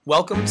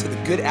Welcome to the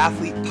Good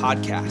Athlete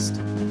Podcast,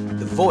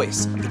 the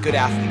voice of the Good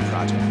Athlete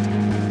Project.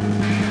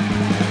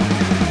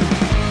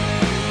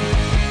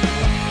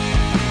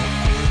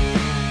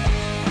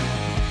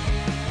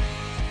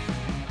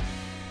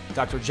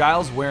 Dr.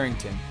 Giles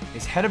Warrington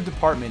is head of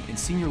department and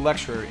senior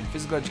lecturer in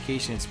physical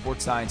education and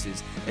sports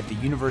sciences at the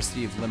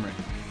University of Limerick.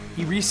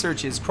 He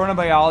researches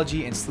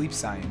chronobiology and sleep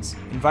science,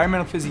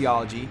 environmental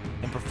physiology,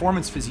 and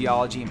performance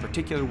physiology in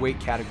particular weight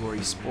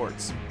category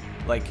sports,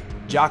 like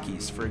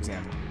jockeys, for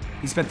example.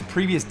 He spent the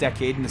previous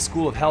decade in the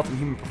School of Health and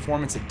Human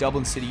Performance at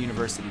Dublin City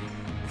University.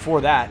 Before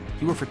that,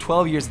 he worked for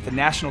 12 years at the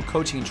National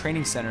Coaching and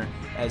Training Centre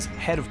as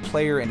head of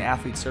player and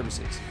athlete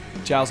services.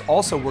 Giles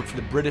also worked for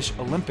the British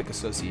Olympic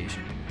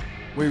Association,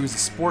 where he was a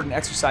sport and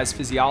exercise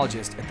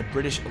physiologist at the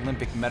British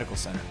Olympic Medical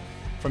Centre.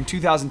 From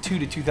 2002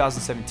 to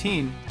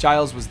 2017,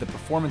 Giles was the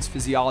performance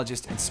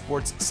physiologist and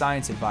sports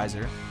science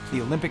advisor to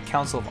the Olympic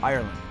Council of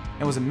Ireland,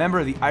 and was a member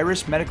of the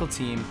Irish medical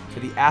team for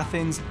the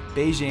Athens,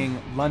 Beijing,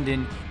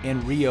 London,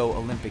 and Rio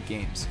Olympic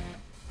Games.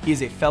 He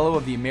is a fellow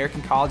of the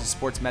American College of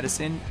Sports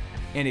Medicine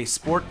and a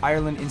Sport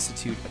Ireland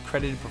Institute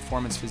accredited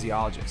performance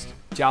physiologist.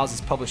 Giles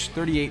has published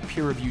 38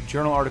 peer-reviewed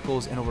journal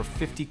articles and over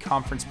 50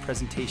 conference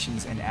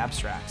presentations and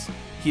abstracts.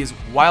 He is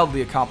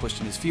wildly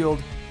accomplished in his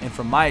field, and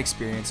from my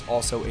experience,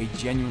 also a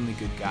genuinely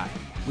good guy.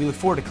 We look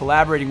forward to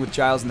collaborating with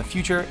Giles in the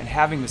future and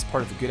having this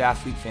part of the Good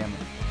Athlete family.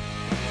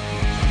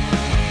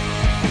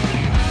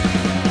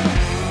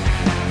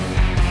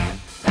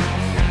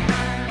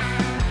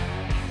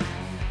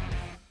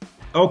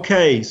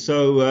 Okay,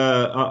 so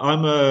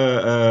I'm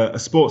a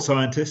sports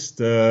scientist,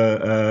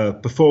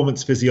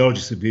 performance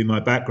physiologist would be my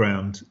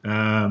background.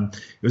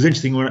 It was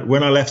interesting,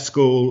 when I left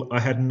school,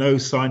 I had no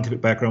scientific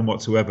background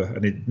whatsoever.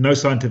 I had no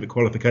scientific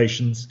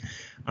qualifications,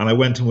 and I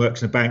went and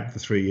worked in a bank for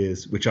 3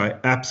 years, which I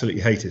absolutely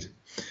hated.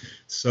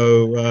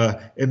 So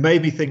it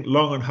made me think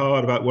long and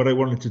hard about what I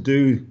wanted to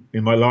do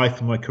in my life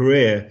and my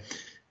career,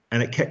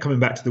 and it kept coming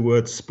back to the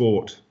word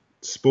sport.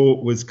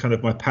 Sport was kind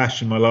of my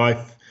passion, my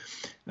life.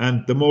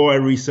 And the more I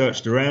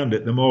researched around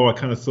it, the more I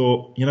kind of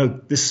thought,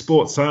 this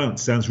sports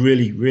science sounds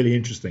really, really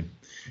interesting.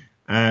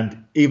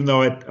 And even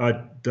though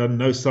I'd done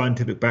no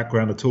scientific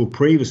background at all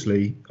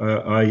previously,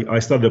 I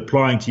started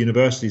applying to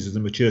universities as a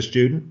mature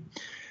student.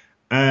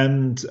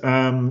 And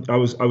I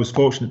was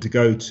fortunate to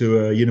go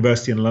to a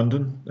university in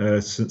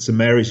London, St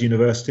Mary's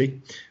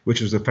University,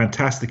 which was a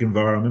fantastic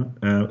environment.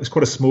 It's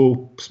quite a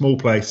small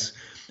place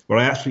where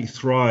I absolutely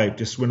thrived.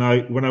 Just when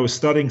I was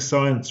studying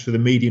science for the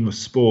medium of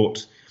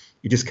sport,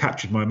 it just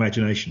captured my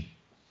imagination.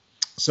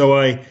 So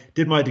I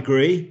did my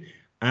degree,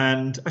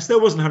 and I still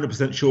wasn't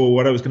 100% sure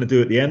what I was going to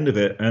do at the end of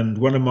it. And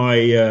one of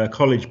my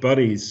college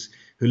buddies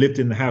who lived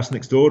in the house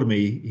next door to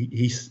me,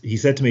 he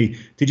said to me,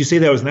 "Did you see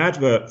there was an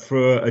advert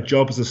for a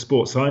job as a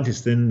sports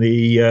scientist in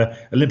the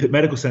Olympic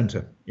Medical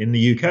Centre in the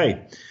UK?"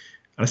 And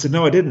I said,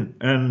 "No, I didn't."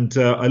 And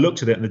I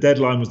looked at it, and the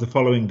deadline was the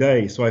following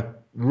day. So I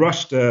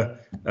rushed a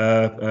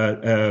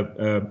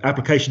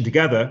application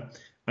together.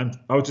 And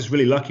I was just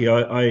really lucky.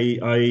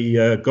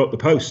 I got the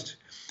post.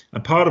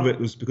 And part of it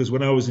was because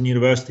when I was in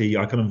university,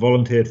 I kind of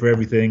volunteered for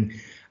everything.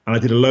 And I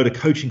did a load of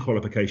coaching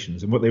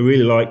qualifications. And what they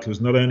really liked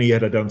was not only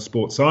had I done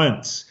sports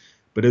science,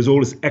 but there's all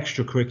this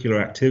extracurricular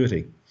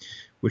activity,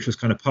 which was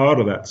kind of part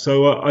of that.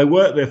 So I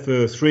worked there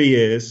for 3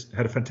 years,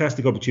 had a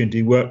fantastic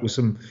opportunity, worked with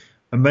some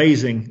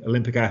amazing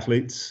Olympic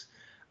athletes.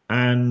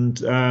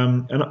 And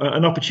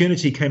an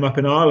opportunity came up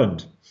in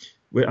Ireland.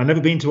 I'd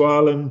never been to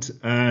Ireland,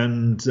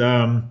 and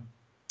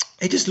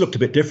it just looked a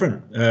bit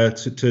different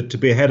to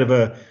be head of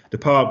a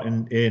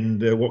department in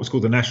what was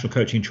called the National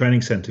Coaching and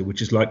Training Centre,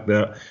 which is like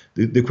the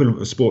equivalent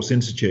of a sports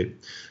institute.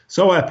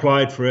 So I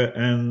applied for it,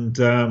 and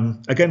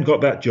again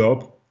got that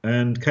job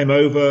and came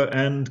over,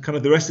 and kind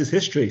of the rest is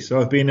history. So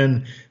I've been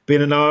in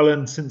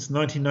Ireland since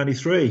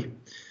 1993.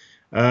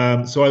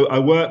 So I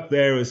worked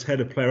there as head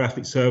of player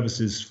athlete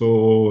services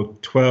for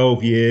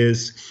 12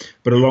 years.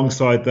 But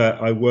alongside that,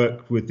 I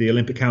worked with the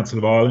Olympic Council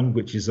of Ireland,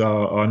 which is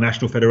our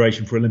national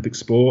federation for Olympic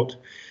sport.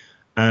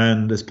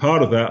 And as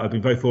part of that, I've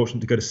been very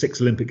fortunate to go to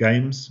 6 Olympic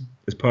Games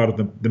as part of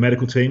the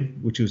medical team,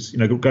 which was,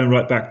 going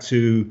right back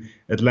to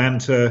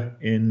Atlanta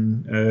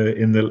in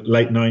the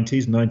late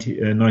 90s,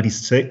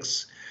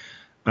 96.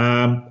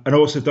 And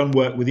also done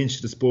work with the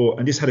Institute of Sport,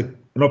 and just had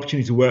an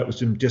opportunity to work with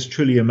some just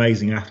truly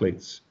amazing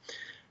athletes.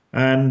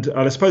 And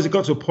I suppose it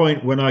got to a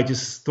point when I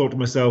just thought to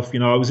myself,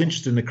 I was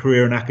interested in a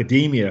career in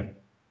academia,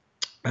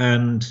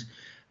 and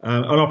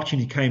an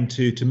opportunity came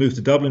to move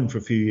to Dublin for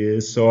a few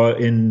years. So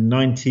in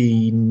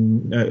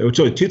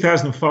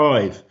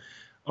 2005,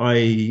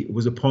 I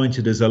was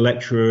appointed as a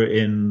lecturer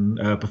in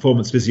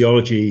performance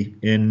physiology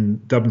in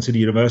Dublin City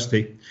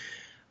University.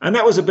 And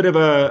that was a bit of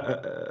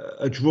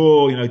a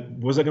draw.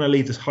 Was I going to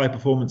leave this high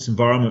performance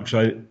environment, which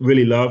I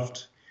really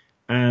loved?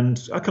 And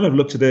I kind of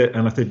looked at it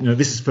and I thought,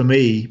 this is for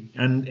me.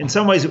 And in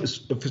some ways it was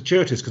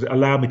fortuitous because it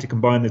allowed me to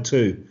combine the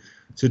two.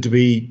 So to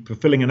be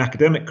fulfilling an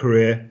academic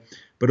career,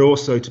 but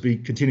also to be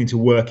continuing to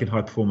work in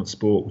high performance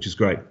sport, which is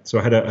great. So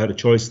I had a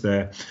choice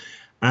there.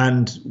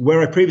 And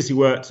where I previously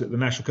worked at the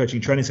National Coaching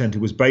and Training Centre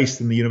was based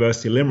in the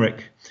University of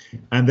Limerick.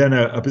 And then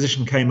a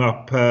position came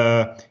up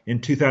in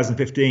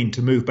 2015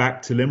 to move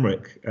back to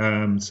Limerick.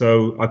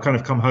 So I've kind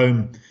of come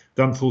home,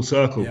 done full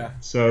circle. Yeah.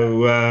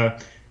 So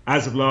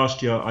as of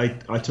last year,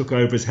 I took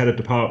over as head of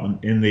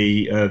department in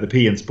the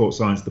PE and Sports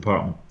Science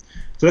department.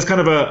 So that's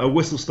kind of a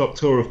whistle-stop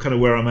tour of kind of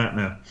where I'm at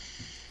now.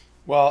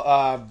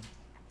 Well,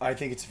 I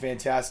think it's a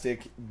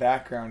fantastic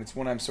background. It's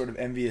one I'm sort of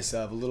envious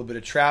of. A little bit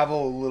of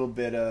travel, a little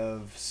bit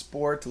of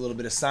sport, a little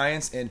bit of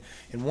science. And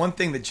one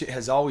thing that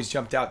has always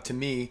jumped out to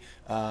me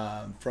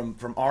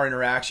from our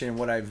interaction and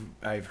what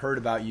I've heard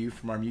about you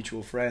from our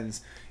mutual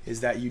friends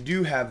is that you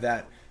do have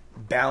that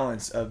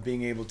balance of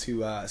being able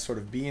to sort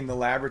of be in the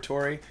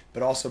laboratory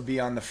but also be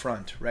on the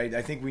front, right?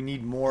 I think we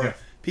need more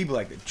people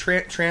like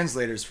that,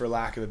 translators, for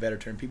lack of a better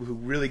term, people who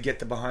really get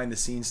the behind the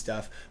scenes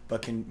stuff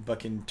but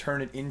can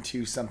turn it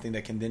into something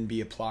that can then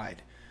be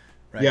applied,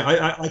 right? Yeah,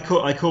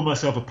 I call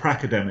myself a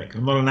pracademic.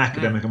 I'm not an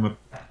academic, I'm a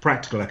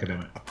practical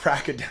academic. A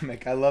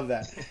pracademic, I love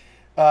that.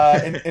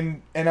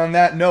 And on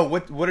that note,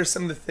 what are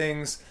some of the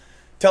things?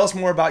 Tell us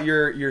more about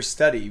your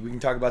study. We can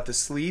talk about the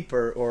sleep,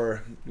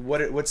 or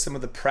what's some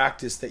of the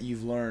practice that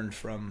you've learned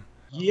from.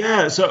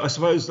 Yeah, so I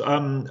suppose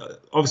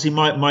obviously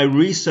my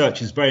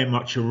research is very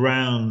much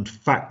around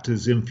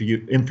factors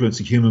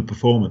influencing human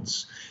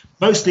performance,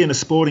 mostly in a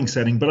sporting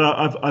setting. But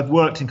I've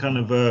worked in kind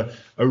of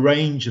a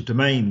range of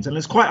domains, and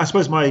it's quite. I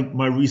suppose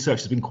my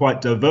research has been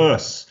quite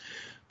diverse.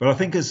 But I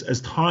think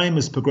as time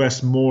has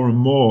progressed more and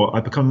more,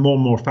 I've become more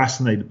and more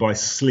fascinated by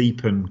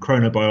sleep and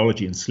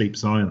chronobiology and sleep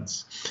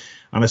science.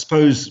 And I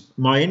suppose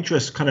my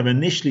interest kind of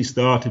initially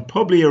started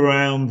probably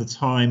around the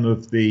time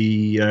of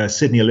the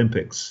Sydney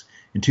Olympics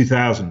in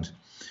 2000,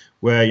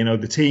 where,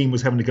 the team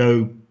was having to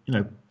go,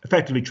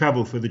 effectively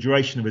travel for the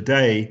duration of a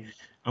day.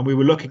 And we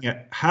were looking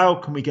at how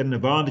can we get an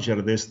advantage out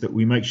of this, that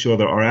we make sure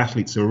that our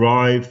athletes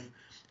arrive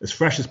as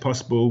fresh as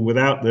possible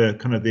without the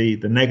kind of the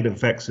negative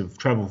effects of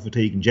travel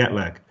fatigue and jet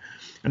lag.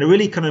 And it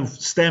really kind of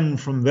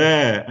stemmed from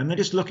there. And they're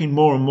just looking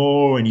more and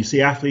more, and you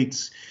see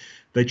athletes,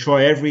 they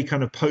try every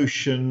kind of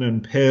potion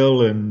and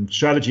pill and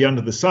strategy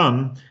under the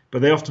sun,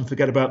 but they often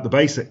forget about the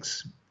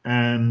basics.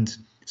 And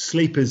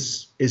sleep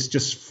is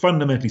just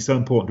fundamentally so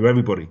important to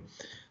everybody,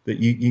 that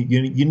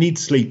you need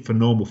sleep for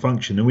normal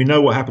function. And we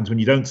know what happens when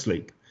you don't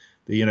sleep.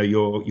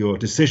 Your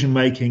decision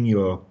making,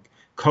 your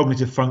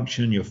cognitive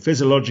function, your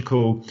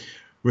physiological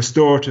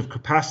restorative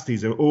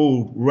capacities are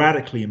all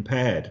radically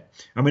impaired.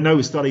 And we know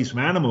with studies from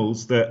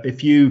animals that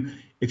if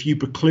you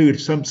preclude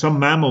some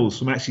mammals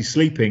from actually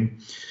sleeping,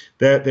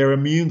 their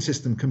immune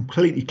system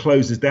completely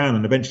closes down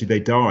and eventually they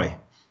die.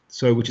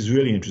 So, which is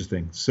really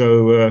interesting.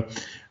 So,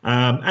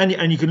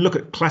 and you can look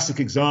at classic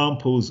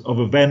examples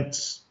of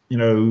events,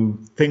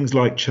 things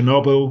like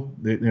Chernobyl,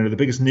 the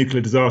biggest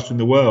nuclear disaster in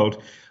the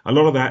world. A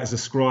lot of that is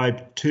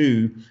ascribed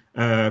to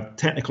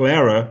technical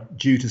error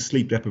due to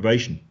sleep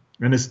deprivation.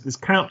 And there's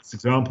countless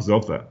examples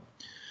of that.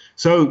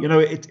 So,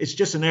 it's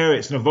just an area,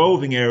 it's an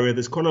evolving area.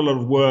 There's quite a lot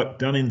of work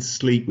done in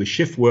sleep with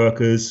shift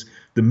workers,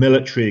 the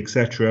military,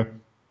 etc.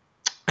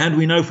 And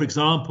we know, for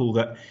example,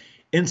 that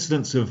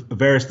incidence of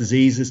various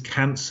diseases,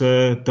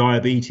 cancer,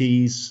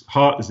 diabetes,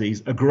 heart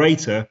disease, are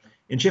greater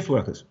in shift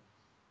workers.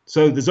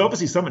 So there's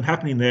obviously something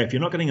happening there. If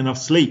you're not getting enough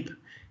sleep,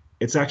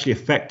 it's actually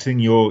affecting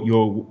your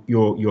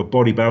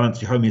body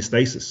balance, your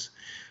homeostasis.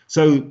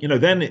 So,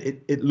 then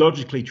it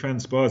logically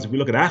transpires. If we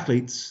look at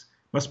athletes,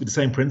 it must be the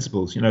same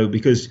principles,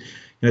 because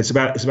it's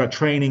about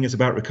training, it's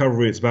about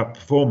recovery, it's about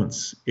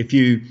performance. If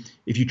you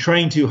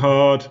train too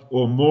hard,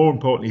 or more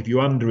importantly, if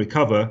you under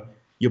recover,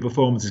 your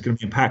performance is going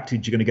to be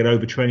impacted. You're going to get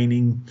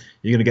overtraining.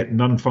 You're going to get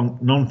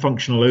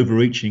non-functional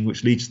overreaching,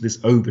 which leads to this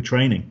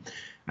overtraining.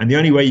 And the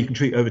only way you can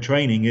treat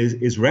overtraining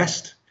is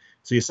rest.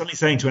 So you're suddenly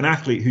saying to an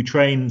athlete who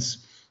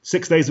trains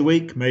 6 days a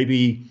week,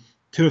 maybe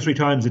 2 or 3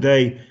 times a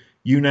day,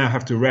 you now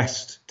have to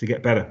rest to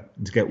get better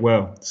and to get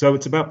well. So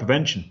it's about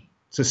prevention.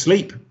 So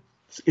sleep,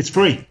 it's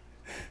free.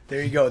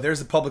 There you go. There's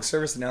the public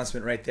service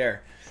announcement right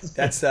there.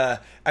 That's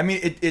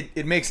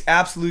it makes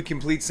absolute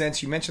complete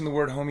sense. You mentioned the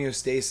word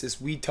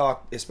homeostasis. We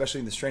talk, especially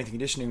in the strength and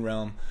conditioning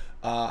realm,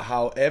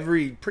 how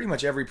pretty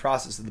much every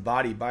process of the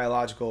body,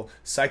 biological,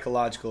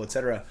 psychological,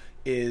 etc.,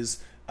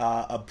 is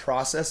a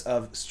process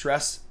of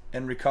stress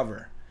and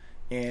recover.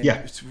 And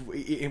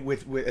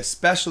with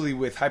especially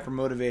with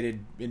hypermotivated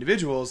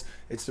individuals,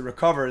 it's the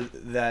recover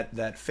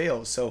that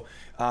fails. So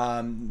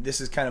this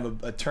is kind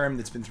of a term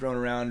that's been thrown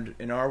around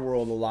in our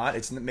world a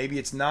lot. Maybe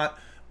it's not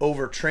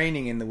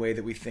overtraining in the way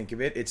that we think of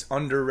it. It's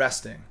under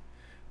resting,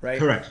 right?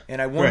 Correct. And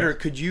I wonder,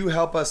 could you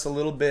help us a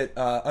little bit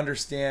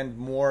understand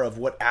more of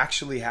what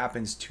actually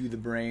happens to the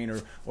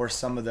brain, or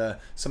some of the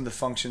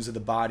functions of the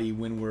body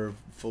when we're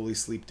fully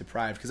sleep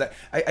deprived? Because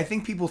I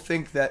think people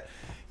think that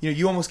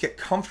you almost get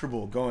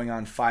comfortable going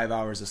on 5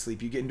 hours of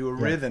sleep. You get into a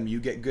rhythm. You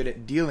get good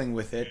at dealing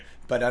with it.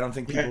 But I don't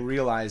think people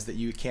realize that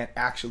you can't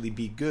actually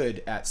be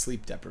good at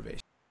sleep deprivation.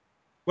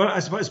 Well, I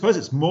suppose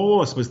it's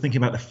more, thinking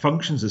about the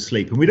functions of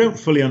sleep, and we don't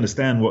fully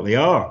understand what they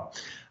are.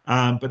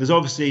 But there's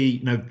obviously,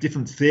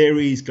 different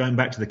theories going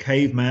back to the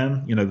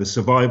caveman, the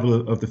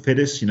survival of the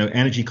fittest,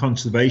 energy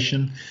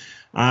conservation.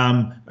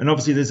 And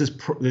obviously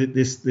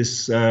there's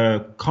this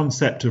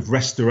concept of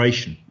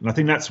restoration. And I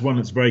think that's one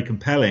that's very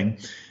compelling.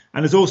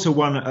 And there's also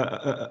one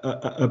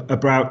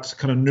about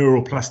kind of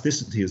neural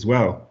plasticity as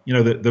well.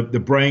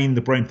 The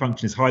brain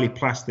function is highly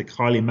plastic,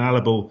 highly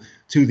malleable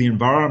to the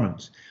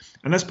environment.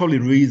 And that's probably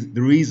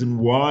the reason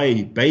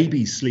why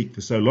babies sleep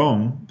for so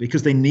long,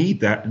 because they need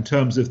that in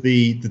terms of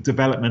the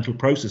developmental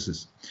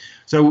processes.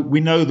 So we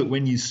know that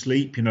when you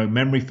sleep,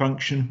 memory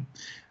function,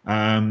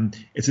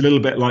 it's a little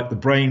bit like the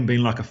brain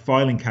being like a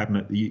filing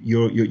cabinet.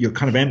 You're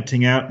kind of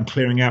emptying out and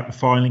clearing out the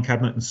filing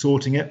cabinet and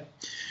sorting it.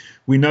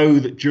 We know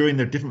that during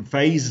the different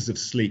phases of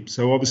sleep,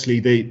 so obviously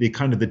the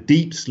kind of the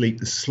deep sleep,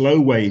 the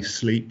slow wave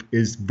sleep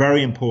is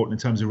very important in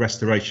terms of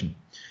restoration,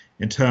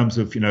 in terms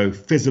of,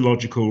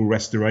 physiological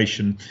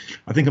restoration.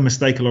 I think a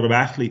mistake a lot of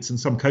athletes and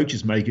some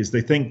coaches make is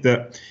they think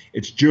that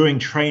it's during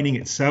training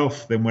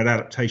itself then when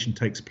adaptation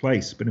takes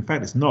place. But in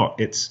fact, it's not.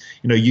 It's,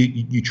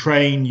 you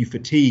train, you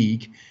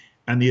fatigue,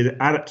 and the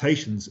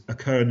adaptations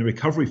occur in the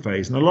recovery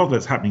phase. And a lot of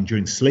that's happening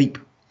during sleep.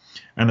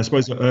 And I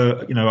suppose,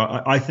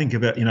 I think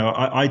of it,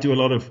 I do a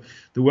lot of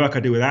the work I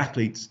do with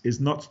athletes is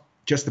not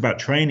just about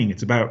training,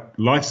 it's about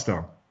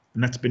lifestyle.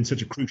 And that's been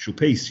such a crucial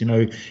piece.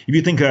 If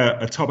you think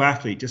a top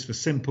athlete, just for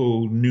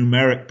simple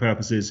numeric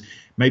purposes,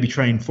 maybe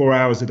train 4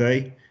 hours a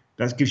day,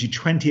 that gives you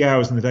 20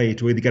 hours in the day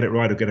to either get it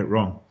right or get it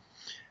wrong.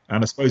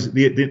 And I suppose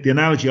the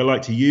analogy I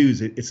like to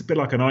use, it's a bit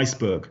like an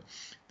iceberg.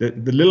 The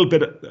little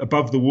bit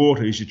above the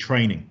water is your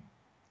training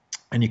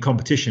and your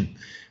competition.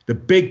 The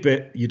big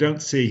bit you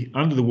don't see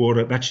under the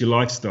water, that's your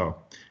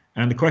lifestyle.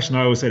 And the question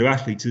I always say to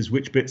athletes is,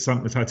 which bit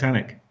sunk the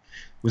Titanic?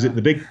 Was it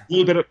the big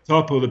little bit at the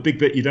top or the big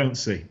bit you don't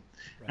see?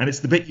 Right. And it's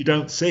the bit you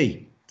don't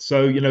see.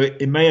 So,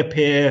 it may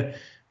appear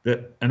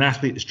that an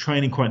athlete is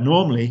training quite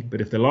normally, but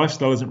if their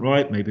lifestyle isn't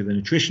right, maybe the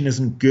nutrition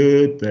isn't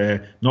good,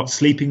 they're not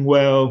sleeping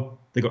well,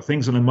 they've got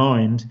things on their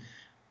mind,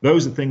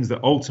 those are things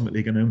that ultimately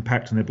are going to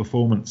impact on their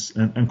performance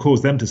and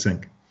cause them to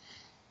sink.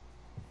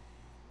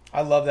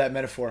 I love that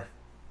metaphor.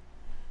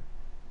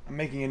 I'm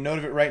making a note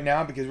of it right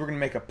now because we're going to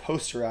make a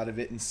poster out of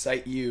it and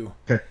cite you.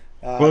 Okay.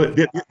 Well,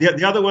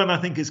 the other one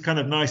I think is kind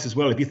of nice as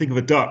well. If you think of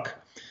a duck,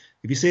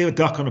 if you see a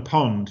duck on a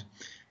pond,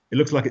 it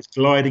looks like it's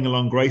gliding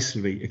along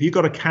gracefully. If you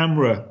got a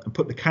camera and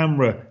put the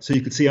camera so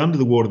you could see under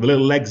the water, the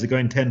little legs are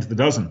going 10 to the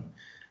dozen.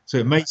 So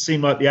it may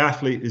seem like the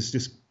athlete is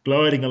just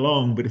gliding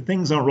along, but if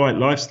things aren't right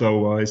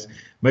lifestyle-wise,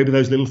 maybe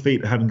those little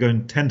feet are having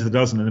going 10 to the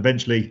dozen, and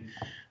eventually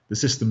the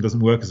system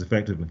doesn't work as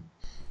effectively.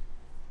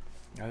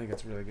 I think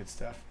that's really good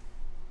stuff.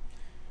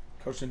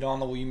 Coach Nadal,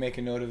 will you make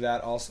a note of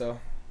that also?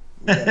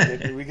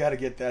 We got to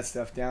get that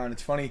stuff down.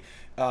 It's funny.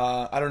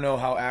 I don't know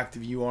how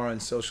active you are on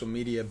social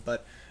media,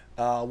 but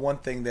one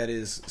thing that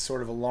is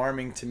sort of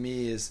alarming to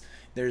me is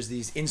there's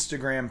these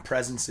Instagram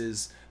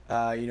presences,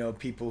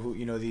 people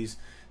who, these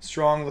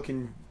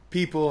strong-looking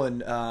people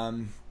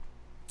and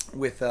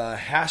with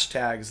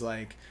hashtags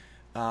like,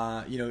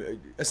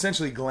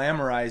 essentially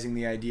glamorizing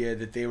the idea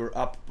that they were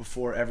up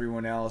before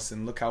everyone else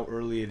and look how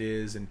early it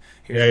is and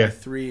here's my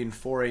 3 and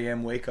 4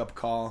 a.m. wake-up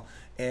call.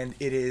 And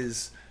it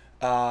is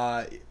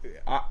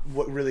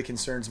what really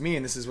concerns me,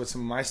 and this is what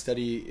some of my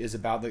study is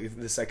about,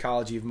 the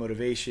psychology of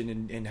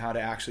motivation and how to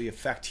actually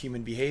affect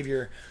human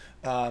behavior.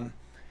 I'm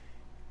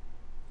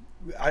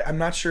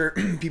not sure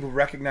people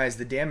recognize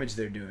the damage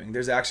they're doing.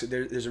 There's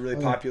a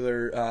really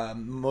popular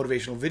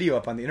motivational video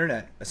up on the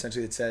internet,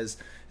 essentially, that says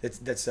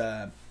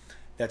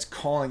that's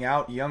calling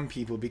out young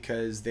people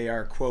because they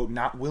are, quote,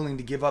 not willing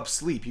to give up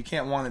sleep. You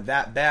can't want it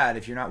that bad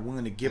if you're not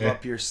willing to give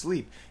up your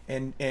sleep.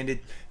 And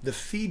the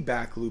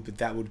feedback loop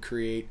that would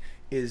create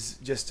is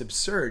just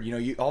absurd.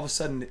 You all of a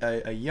sudden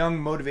a young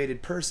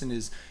motivated person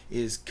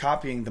is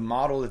copying the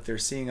model that they're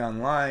seeing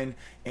online,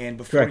 and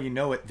before you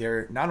know it,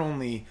 they're not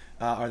only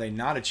are they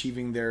not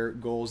achieving their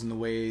goals in the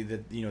way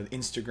that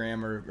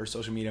Instagram or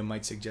social media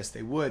might suggest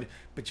they would,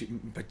 but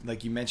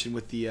like you mentioned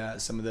with the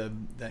some of the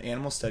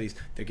animal studies,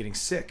 they're getting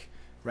sick.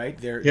 Right,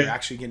 they're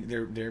actually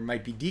getting, there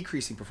might be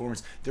decreasing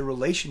performance. Their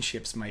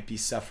relationships might be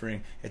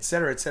suffering, et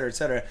cetera, et cetera, et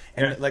cetera.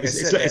 And like I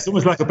said, it's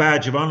almost like a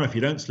badge of honor if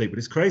you don't sleep, but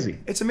it's crazy.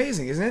 It's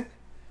amazing, isn't it?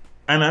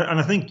 And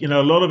I think a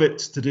lot of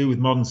it's to do with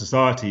modern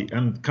society,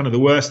 and kind of the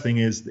worst thing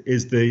is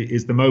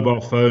the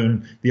mobile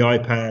phone, the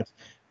iPad.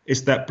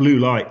 It's that blue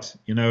light,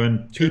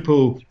 and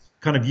people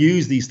kind of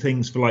use these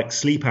things for like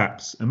sleep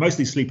apps, and most of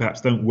these sleep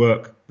apps don't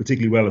work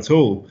particularly well at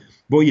all.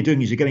 But what you're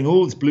doing is you're getting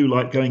all this blue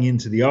light going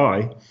into the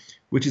eye,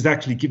 which is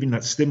actually giving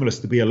that stimulus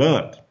to be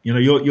alert.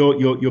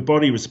 Your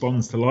body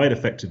responds to light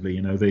effectively.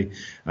 The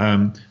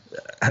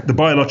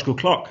biological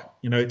clock.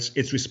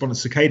 It's responding.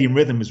 Circadian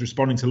rhythm is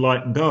responding to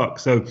light and dark.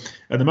 So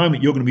at the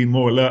moment, you're going to be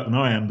more alert than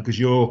I am because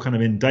you're kind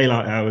of in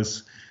daylight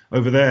hours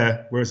over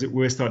there, whereas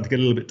we're starting to get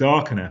a little bit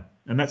darker now,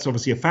 and that's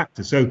obviously a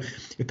factor. So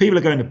if people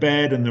are going to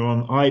bed and they're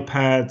on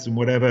iPads and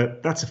whatever,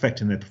 that's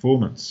affecting their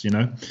performance.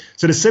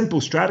 So there's simple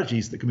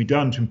strategies that can be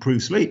done to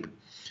improve sleep.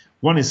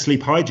 One is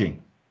sleep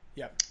hygiene.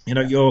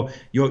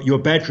 Your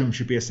bedroom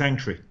should be a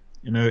sanctuary.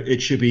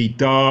 It should be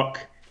dark.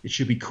 It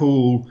should be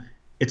cool.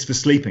 It's for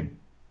sleeping.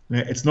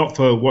 It's not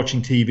for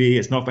watching TV.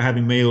 It's not for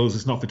having meals.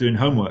 It's not for doing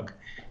homework.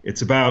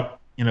 It's about,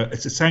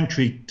 it's a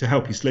sanctuary to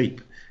help you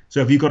sleep.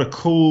 So if you've got a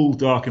cool,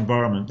 dark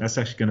environment, that's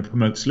actually going to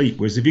promote sleep.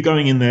 Whereas if you're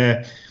going in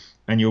there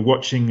and you're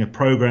watching a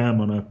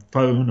program on a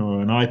phone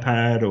or an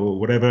iPad or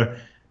whatever,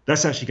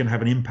 that's actually going to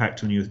have an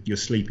impact on your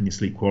sleep and your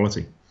sleep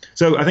quality.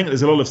 So I think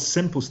there's a lot of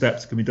simple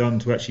steps that can be done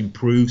to actually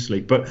improve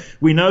sleep. But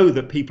we know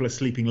that people are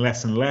sleeping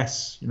less and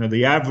less.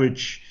 The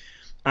average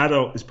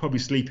adult is probably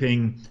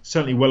sleeping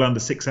certainly well under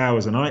 6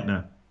 hours a night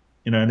now.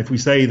 And if we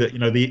say that,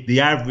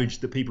 the average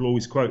that people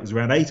always quote is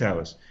around 8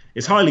 hours,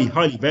 it's highly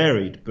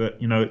varied, but,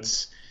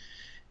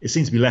 it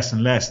seems to be less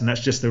and less. And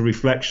that's just a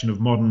reflection of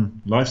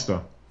modern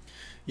lifestyle.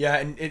 Yeah,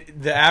 and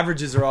the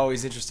averages are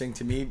always interesting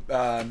to me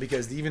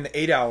because even the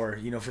 8 hour,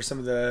 for some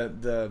of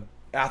the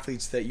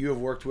athletes that you have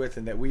worked with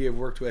and that we have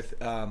worked with,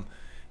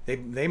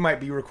 they might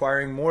be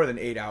requiring more than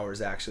 8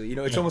 hours actually.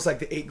 It's almost like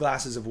the 8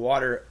 glasses of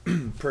water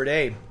per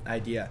day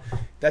idea.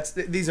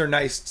 These are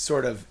nice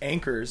sort of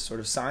anchors, sort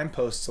of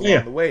signposts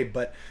along the way.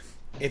 But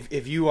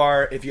if you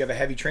have a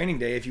heavy training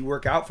day, if you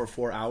work out for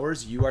 4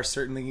 hours, you are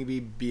certainly going to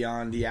be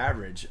beyond the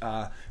average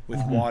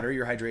with water,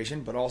 your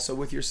hydration, but also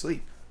with your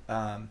sleep.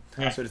 So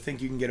to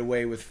think you can get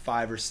away with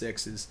 5 or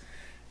 6 is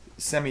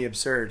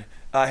semi-absurd.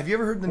 Have you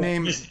ever heard the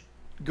name?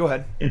 Go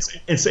ahead. In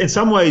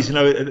some ways,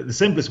 the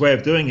simplest way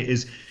of doing it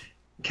is,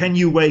 can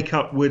you wake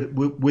up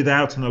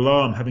without an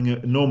alarm, having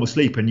a normal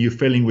sleep, and you're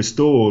feeling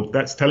restored?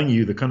 That's telling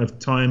you the kind of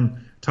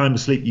time of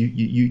sleep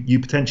you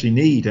potentially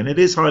need, and it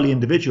is highly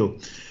individual.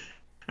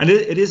 And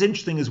it is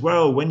interesting as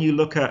well when you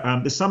look at,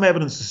 there's some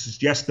evidence to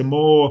suggest the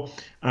more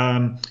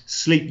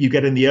sleep you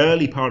get in the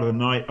early part of the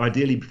night,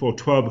 ideally before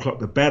 12 o'clock,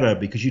 the better,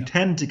 because you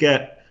tend to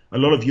get a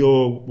lot of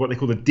your, what they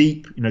call the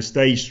deep,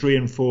 stage 3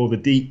 and 4, the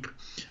deep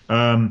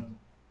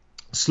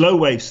slow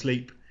wave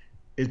sleep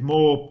is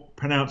more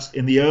pronounced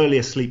in the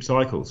earlier sleep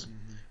cycles.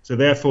 Mm-hmm. So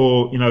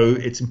therefore,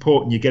 it's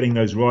important you're getting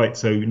those right,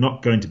 so you're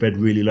not going to bed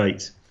really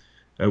late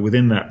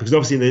within that. Because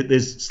obviously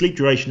there's sleep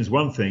duration is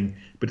one thing,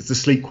 but it's the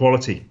sleep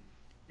quality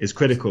is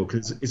critical,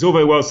 because it's all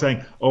very well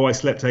saying, oh, I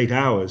slept 8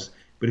 hours.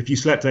 But if you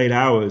slept 8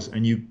 hours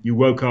and you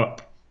woke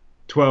up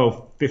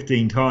 12,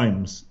 15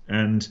 times,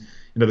 and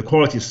the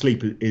quality of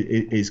sleep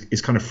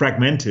is kind of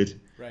fragmented,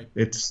 right?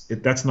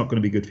 That's not going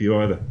to be good for you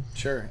either.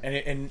 Sure.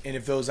 And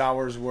if those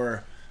hours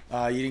were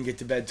you didn't get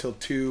to bed till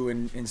 2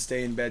 and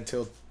stay in bed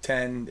till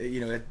 10,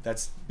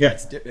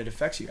 it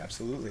affects you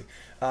absolutely.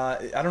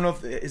 I don't know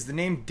if is the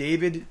name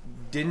David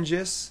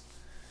Dinges.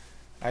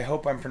 I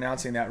hope I'm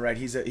pronouncing that right.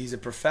 He's a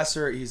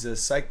professor. He's a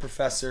psych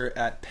professor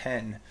at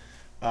Penn.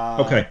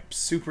 Okay.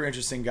 Super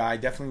interesting guy.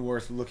 Definitely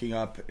worth looking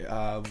up.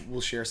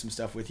 We'll share some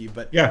stuff with you.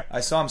 But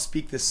I saw him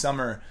speak this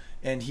summer,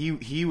 and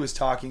he was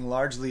talking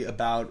largely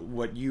about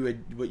what you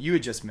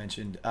had just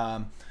mentioned.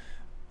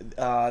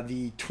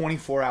 The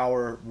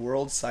 24-hour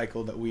world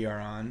cycle that we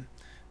are on.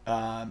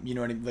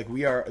 Like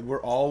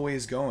we're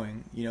always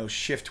going.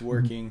 Shift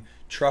working,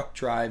 truck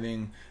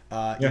driving.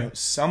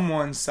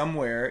 Someone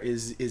somewhere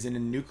is in a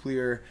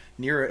nuclear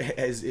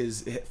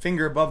is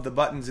finger above the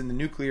buttons in the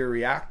nuclear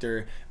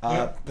reactor,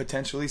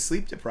 potentially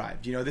sleep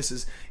deprived.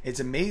 It's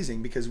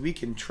amazing because we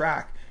can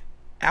track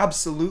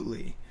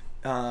absolutely,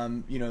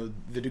 the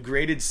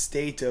degraded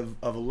state of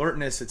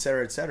alertness, et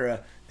cetera,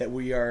 that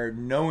we are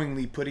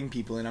knowingly putting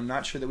people in. I'm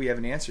not sure that we have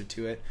an answer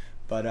to it,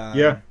 but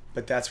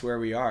that's where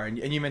we are.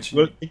 And you mentioned.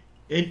 Well,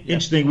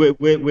 interesting.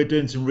 We're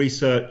doing some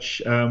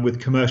research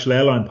with commercial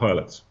airline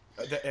pilots.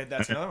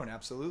 That's another one,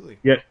 absolutely.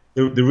 Yeah,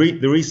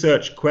 the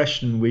research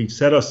question we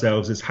set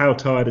ourselves is, how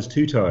tired is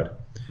too tired?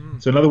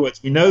 So in other words,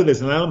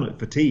 there's an element of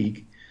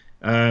fatigue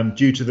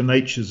due to the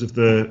natures of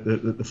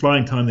the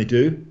flying time they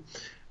do.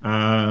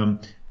 And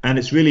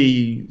it's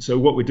really, so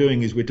what we're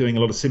doing is we're doing a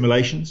lot of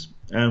simulations,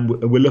 and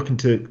we're looking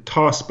to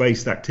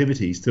task-based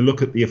activities to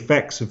look at the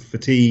effects of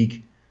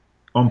fatigue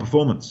on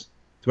performance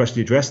to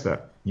actually address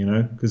that,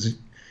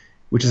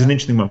 which is an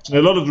interesting one. So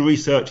a lot of the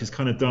research is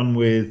kind of done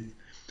with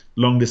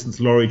long distance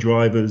lorry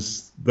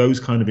drivers, those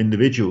kind of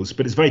individuals,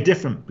 but it's very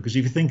different because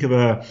if you think of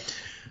a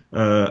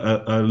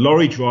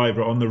lorry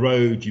driver on the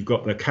road, you've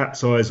got the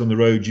cat's eyes on the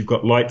road, you've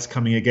got lights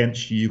coming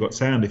against you, you've got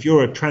sound. If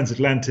you're a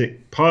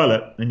transatlantic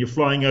pilot and you're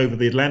flying over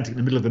the Atlantic in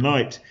the middle of the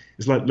night,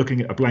 it's like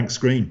looking at a blank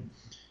screen.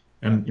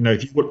 And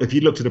if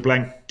you looked at a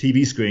blank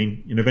TV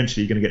screen,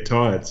 eventually you're going to get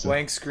tired. So.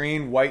 Blank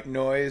screen, white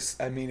noise.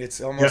 I mean,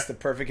 it's almost the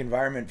perfect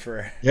environment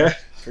for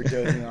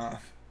dozing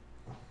off.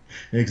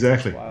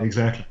 Exactly.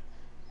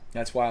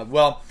 That's wild.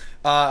 Well,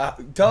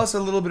 tell us a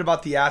little bit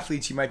about the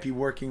athletes you might be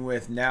working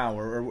with now,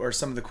 or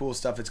some of the cool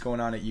stuff that's going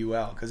on at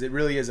UL, because it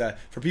really is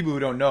for people who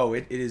don't know,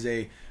 it is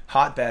a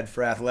hotbed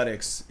for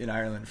athletics in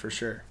Ireland for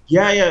sure.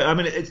 Yeah. I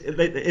mean,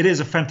 it is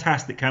a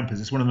fantastic campus.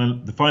 It's one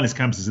of the finest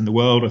campuses in the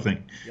world, I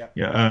think. Yep.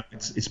 Yeah.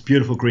 It's a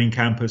beautiful green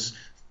campus,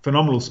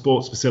 phenomenal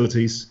sports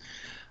facilities.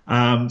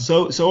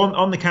 So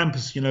on the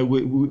campus,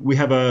 we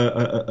have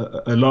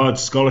a large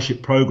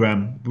scholarship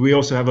program. We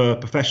also have a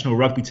professional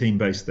rugby team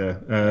based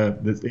there.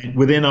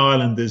 Within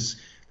Ireland, there's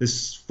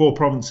There's 4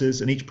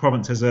 provinces, and each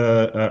province has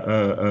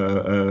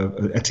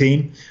a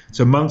team.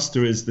 So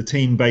Munster is the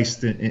team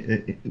based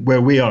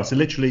where we are. So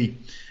literally,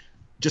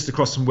 just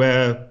across from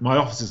where my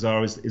offices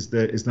are is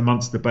the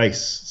Munster base.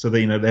 So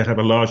they'd have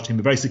a large team,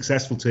 a very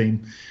successful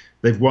team.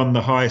 They've won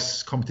the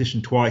highest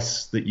competition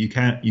twice that you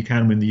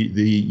can win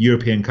the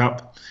European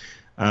Cup.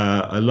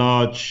 A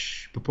large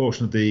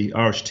proportion of the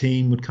Irish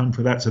team would come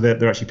for that, so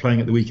they're actually playing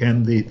at the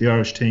weekend, the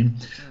Irish team.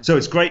 So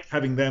it's great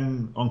having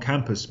them on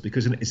campus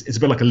because it's a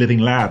bit like a living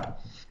lab.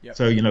 Yep.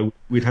 So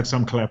we'd have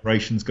some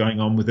collaborations going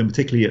on with them,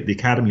 particularly at the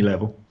academy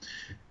level,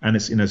 and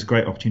it's a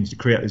great opportunity to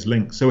create those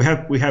links. So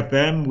we have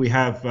them. We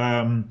have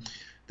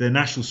the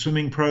National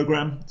Swimming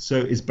Programme. So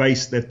it's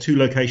based. There are 2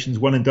 locations,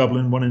 one in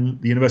Dublin, one in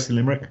the University of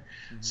Limerick.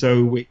 Mm-hmm.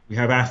 So we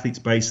have athletes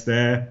based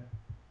there.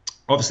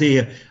 Obviously,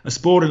 a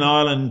sport in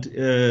Ireland,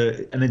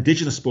 an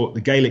indigenous sport,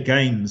 the Gaelic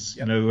Games,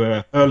 yep.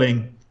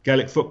 Hurling,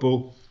 Gaelic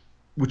football,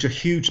 which are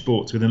huge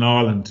sports within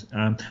Ireland,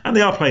 and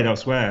they are played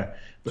elsewhere,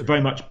 but very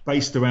much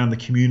based around the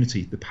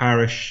community, the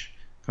parish,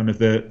 kind of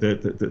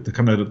the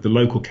kind of the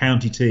local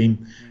county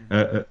team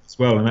as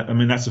well.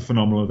 And that's a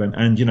phenomenal event.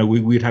 And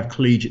we'd have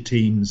collegiate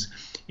teams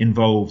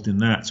involved in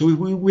that. So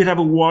we'd have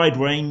a wide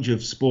range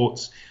of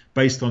sports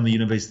based on the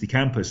university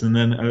campus. And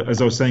then, as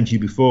I was saying to you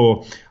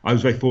before, I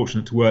was very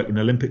fortunate to work in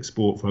Olympic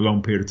sport for a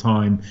long period of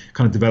time,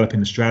 kind of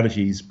developing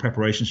the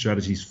preparation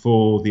strategies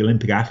for the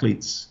Olympic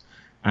athletes,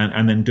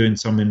 and then doing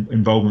some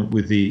involvement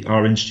with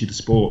our Institute of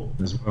Sport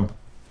as well.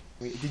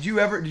 Did you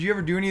ever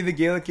do any of the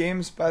Gaelic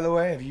Games, by the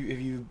way? Have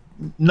you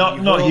not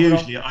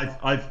hugely.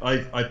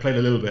 I played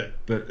a little bit,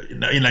 but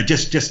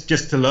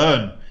just to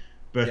learn.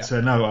 But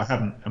yeah. No, I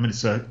haven't. I mean,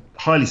 it's a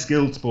highly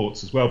skilled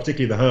sports as well,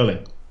 particularly the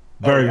hurling.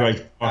 Very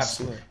fast.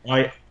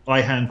 Absolutely.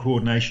 Eye-hand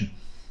coordination.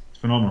 It's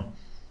phenomenal.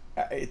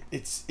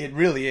 It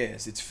really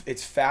is.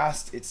 It's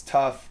fast. It's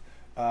tough.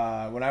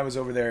 When I was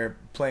over there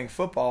playing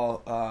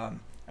football, I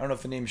don't know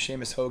if the name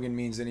Seamus Hogan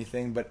means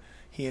anything, but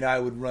he and I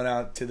would run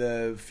out to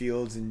the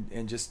fields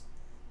and just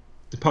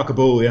to puck a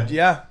ball.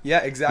 Yeah,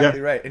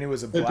 exactly right. And it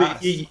was a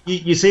blast.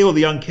 You see all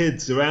the young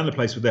kids around the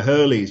place with their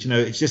hurleys.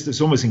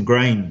 It's almost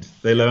ingrained.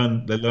 They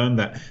learn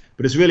that.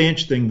 But it's really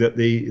interesting that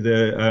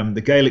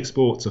the Gaelic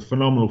sports are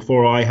phenomenal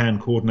for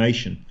eye-hand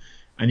coordination,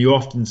 and you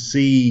often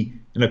see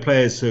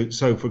players.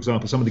 So for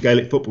example, some of the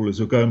Gaelic footballers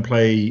will go and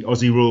play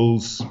Aussie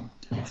rules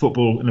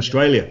football in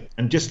Australia,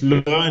 and just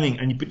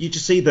learning, but you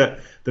just see that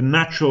the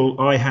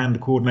natural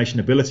eye-hand coordination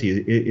ability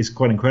is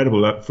quite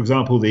incredible. For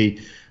example, the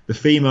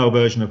female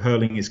version of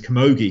hurling is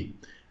camogie,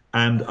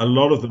 and a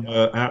lot of them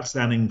are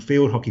outstanding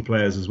field hockey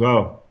players as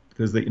well,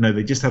 because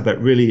they just have that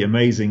really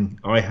amazing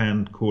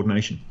eye-hand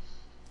coordination.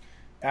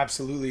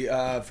 Absolutely.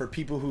 For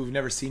people who've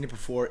never seen it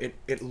before,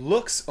 it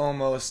looks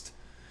almost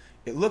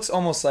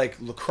like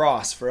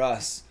lacrosse for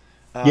us.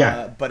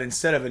 But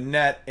instead of a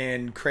net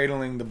and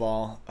cradling the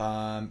ball,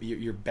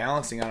 you're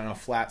balancing on a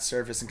flat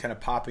surface and kind of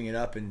popping it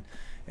up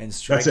and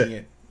striking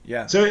it.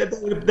 Yeah. So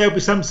there'll be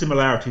some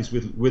similarities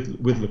with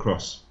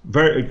lacrosse.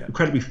 Very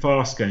incredibly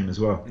fast game as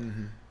well.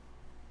 Mm-hmm.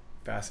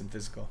 Fast and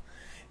physical.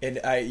 And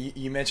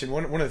you mentioned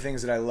one of the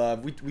things that I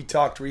love. We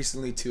talked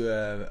recently to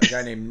a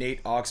guy named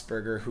Nate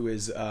Augsburger, who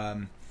is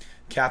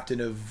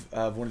captain of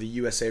one of the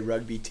USA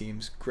rugby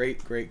teams.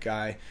 Great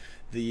guy.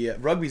 The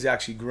rugby's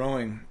actually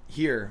growing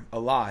here a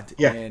lot,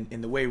 and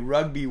the way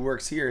rugby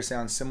works here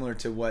sounds similar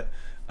to what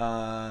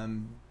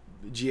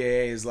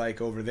GAA is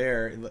like over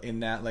there.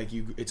 In that,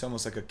 it's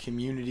almost like a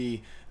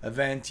community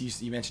event.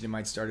 You mentioned it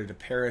might start at a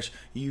parish.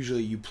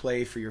 Usually, you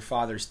play for your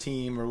father's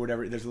team or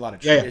whatever. There's a lot of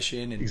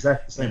tradition and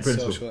exactly same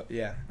principle. Social,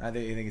 I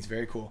think it's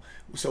very cool.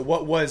 So,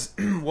 what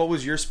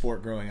was your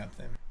sport growing up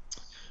then?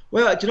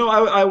 Well,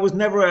 I was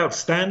never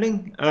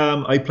outstanding.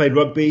 I played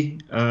rugby.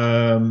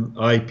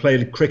 I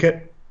played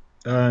cricket.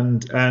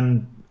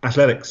 And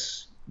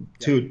athletics,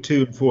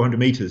 200 and 400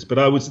 meters, but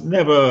I was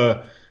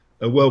never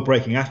a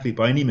world-breaking athlete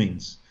by any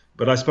means.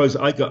 But I suppose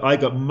I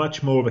got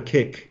much more of a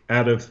kick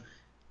out of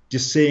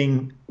just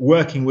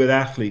working with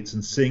athletes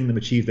and seeing them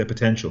achieve their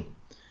potential.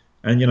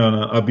 And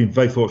I've been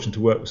very fortunate to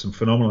work with some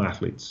phenomenal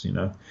athletes.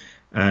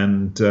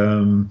 And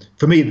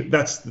for me,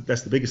 that's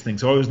the biggest thing.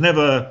 So I was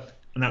never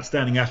an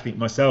outstanding athlete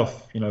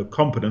myself.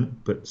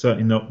 Competent, but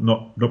certainly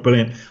not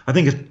brilliant. I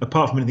think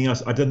apart from anything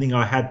else, I don't think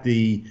I had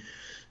the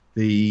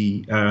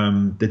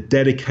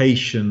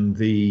dedication,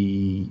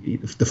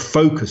 the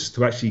focus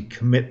to actually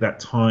commit that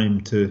time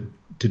to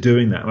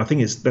doing that. And I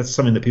think that's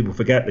something that people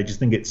forget. They just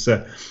think it's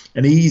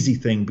an easy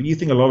thing. But you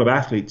think a lot of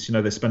athletes,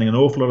 they're spending an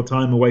awful lot of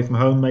time away from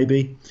home,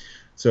 maybe.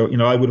 So,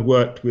 I would have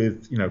worked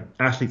with,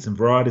 athletes in a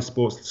variety of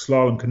sports,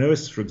 slalom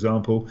canoeists, for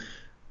example.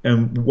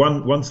 And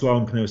one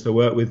slalom canoeist I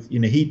worked with,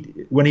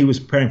 when he was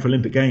preparing for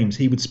Olympic Games,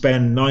 he would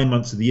spend 9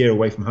 months of the year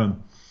away from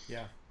home.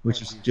 Which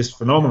is just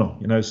phenomenal,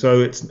 So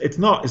it's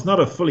not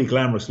a fully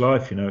glamorous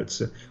life,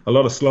 It's a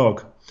lot of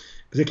slog,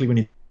 particularly when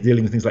you're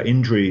dealing with things like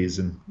injuries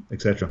and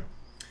etc.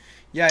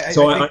 Yeah,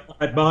 I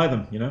admire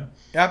them,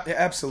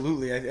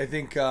 Absolutely, I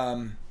think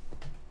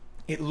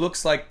it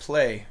looks like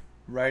play,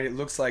 right? It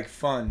looks like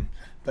fun,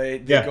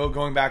 but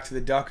going back to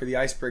the duck or the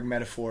iceberg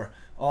metaphor,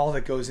 all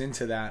that goes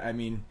into that. I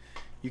mean,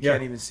 you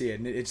can't even see it.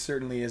 And it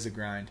certainly is a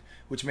grind,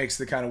 which makes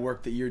the kind of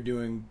work that you're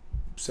doing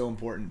so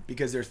important,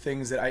 because there are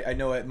things that I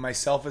know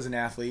myself as an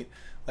athlete,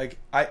 like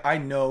I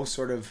know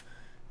sort of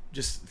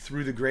just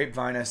through the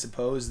grapevine, I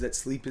suppose, that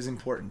sleep is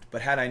important.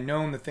 But had I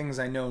known the things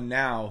I know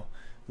now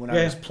when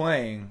I was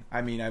playing,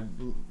 I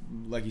mean,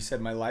 like you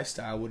said, my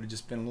lifestyle would have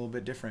just been a little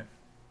bit different.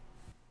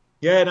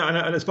 Yeah,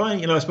 and it's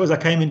fine. I suppose I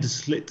came into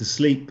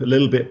sleep a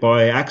little bit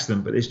by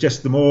accident, but it's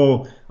just the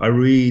more I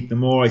read, the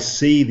more I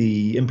see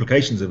the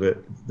implications of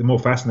it, the more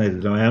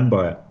fascinated I am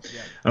by it.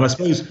 Yeah. And I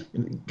suppose,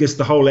 just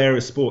the whole area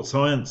of sports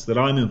science that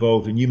I'm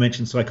involved in, you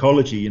mentioned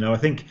psychology. I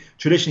think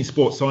traditionally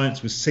sports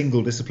science was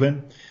single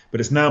discipline, but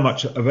it's now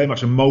very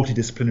much a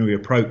multidisciplinary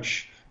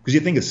approach. Because you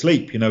think of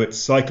sleep, it's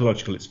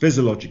psychological, it's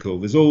physiological.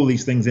 There's all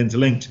these things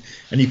interlinked,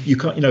 and you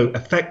can't,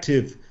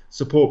 effective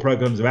support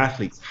programs of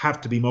athletes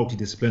have to be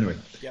multidisciplinary.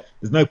 Yep.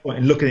 There's no point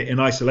in looking at it in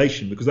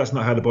isolation, because that's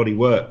not how the body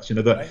works.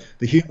 The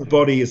human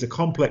body is a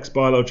complex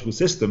biological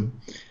system.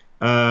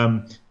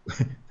 The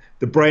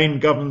brain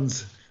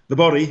governs the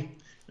body,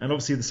 and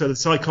obviously the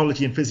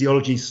psychology and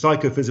physiology,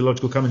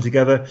 psychophysiological coming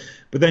together.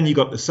 But then you've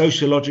got the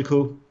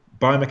sociological,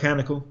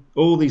 biomechanical,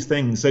 all these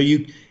things. So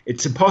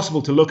it's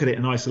impossible to look at it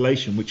in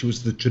isolation, which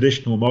was the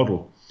traditional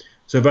model.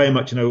 So very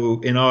much,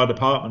 in our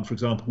department, for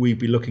example, we'd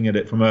be looking at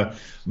it from a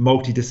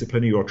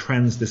multidisciplinary or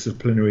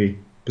transdisciplinary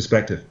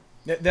perspective.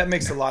 That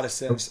makes a lot of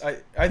sense.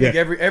 I think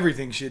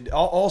everything should,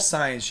 all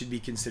science should be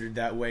considered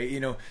that way.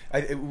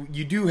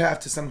 You do have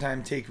to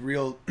sometimes take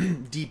real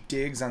deep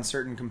digs on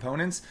certain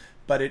components,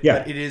 but it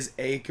is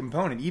a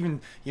component. Even,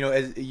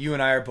 as you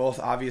and I are both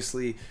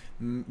obviously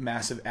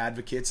massive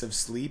advocates of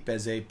sleep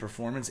as a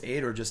performance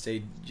aid or just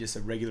a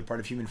regular part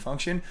of human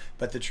function,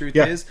 but the truth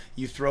is,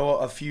 you throw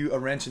a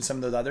wrench in some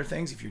of those other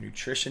things. If your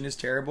nutrition is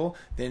terrible,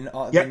 then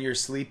your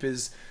sleep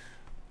is,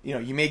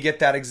 you may get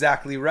that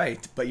exactly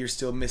right, but you're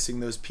still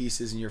missing those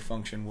pieces, and your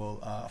function will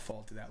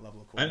fall to that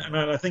level. And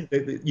I think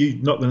that you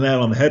knocked the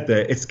nail on the head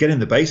there. It's getting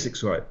the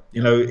basics right.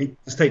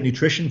 Let's take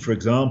nutrition, for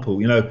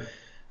example.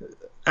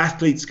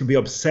 Athletes can be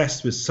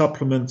obsessed with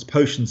supplements,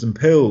 potions, and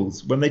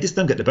pills when they just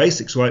don't get the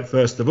basics right.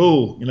 First of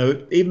all,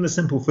 even the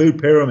simple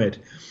food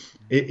pyramid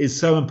is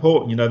so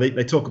important.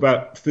 They talk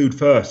about food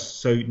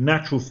first, so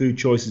natural food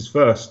choices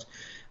first.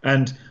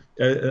 And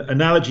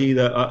analogy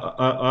that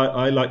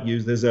I like to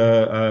use, there's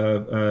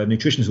a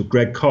nutritionist called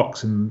Greg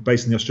Cox, and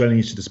based in the Australian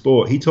Institute of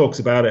Sport. He talks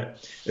about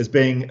it as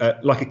being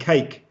like a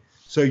cake.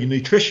 So your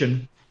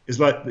nutrition is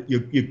like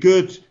your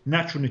good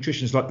natural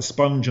nutrition is like the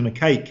sponge on a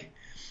cake.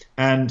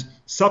 And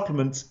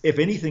supplements, if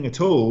anything at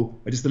all,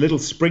 are just the little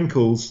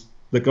sprinkles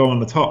that go on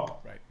the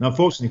top. Right. Now,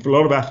 unfortunately, for a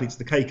lot of athletes,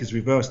 the cake is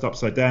reversed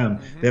upside down.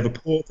 Mm-hmm. They have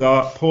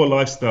a poor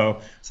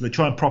lifestyle, so they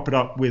try and prop it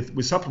up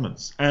with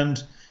supplements.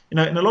 And in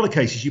a lot of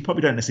cases, you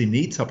probably don't necessarily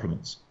need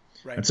supplements.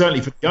 Right. And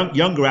certainly for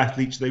younger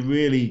athletes, they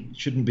really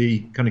shouldn't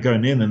be kind of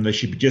going in, and they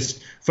should be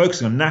just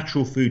focusing on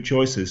natural food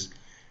choices.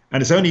 And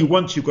it's only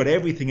once you've got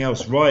everything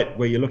else right,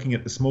 where you're looking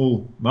at the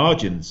small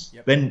margins,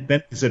 then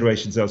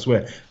considerations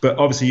elsewhere. But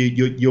obviously,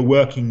 you're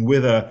working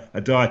with a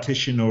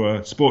dietitian or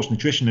a sports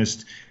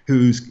nutritionist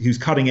who's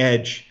cutting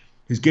edge,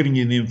 who's giving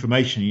you the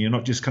information. You're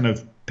not just kind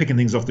of picking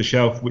things off the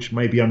shelf, which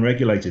may be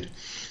unregulated.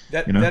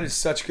 That is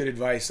such good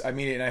advice. I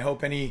mean, and I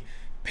hope any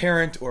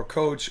parent or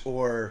coach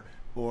or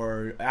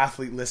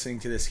athlete listening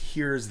to this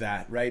hears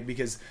that, right?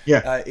 Because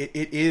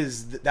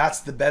that's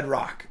the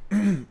bedrock,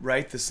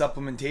 right? The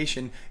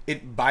supplementation,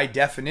 it by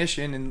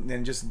definition,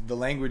 and just the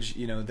language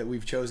that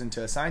we've chosen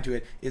to assign to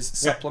it is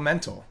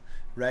supplemental,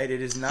 right?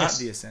 It is not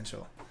the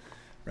essential.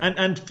 Right?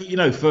 And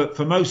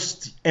for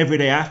most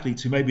everyday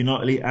athletes who maybe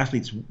not elite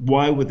athletes,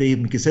 why would they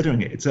even be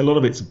considering it? It's a lot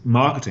of it's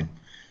marketing.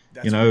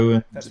 That's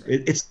right.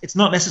 It's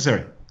not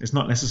necessary. It's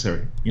not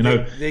necessary.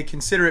 They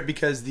consider it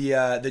because the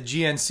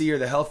GNC or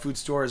the health food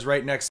store is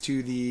right next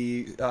to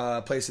the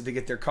place that they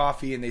get their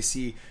coffee, and they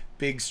see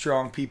big,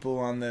 strong people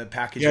on the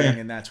packaging,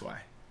 and that's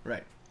why.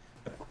 Right.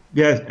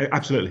 Yeah,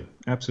 absolutely.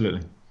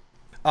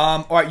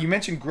 All right, you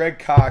mentioned Greg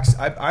Cox.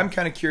 I'm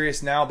kind of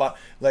curious now about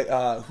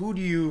who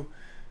do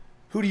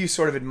you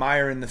sort of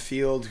admire in the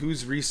field?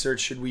 Whose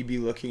research should we be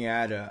looking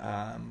at?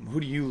 Who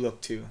do you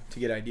look to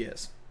get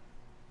ideas?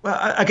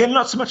 Well, again,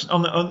 not so much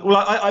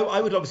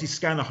I would obviously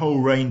scan a whole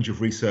range of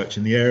research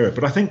in the area,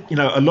 but I think,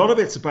 a lot of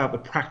it's about the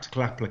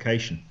practical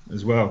application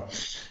as well.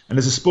 And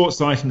there's a sports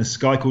scientist,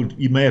 guy called,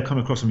 you may have come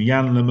across him,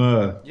 Jan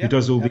Lemur, who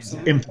does all these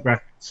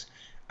infographics.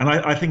 And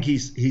I think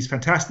he's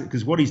fantastic,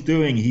 because what he's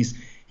doing,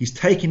 he's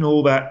taking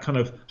all that kind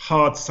of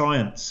hard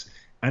science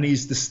and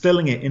he's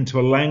distilling it into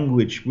a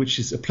language which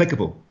is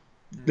applicable.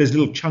 There's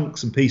little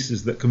chunks and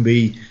pieces that can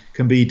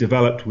be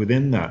developed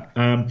within that.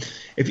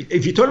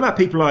 If you're talking about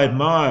people I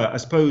admire, I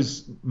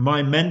suppose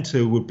my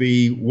mentor would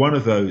be one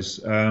of those.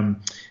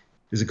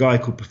 There's a guy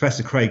called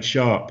Professor Craig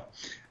Sharp,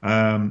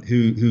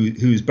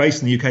 who's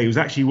based in the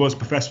UK. He was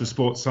Professor of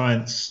Sports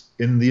Science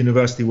in the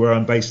university where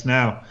I'm based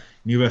now,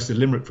 University of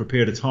Limerick, for a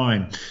period of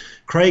time.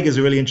 Craig has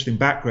a really interesting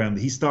background.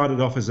 He started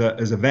off as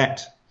a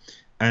vet,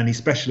 and he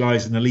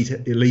specialised in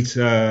elite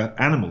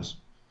animals.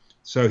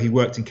 So he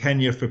worked in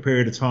Kenya for a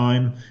period of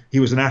time. He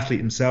was an athlete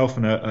himself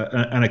and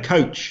a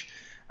coach.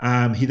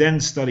 He then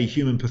studied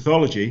human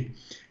pathology,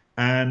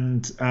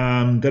 and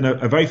then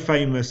a very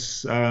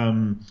famous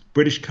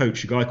British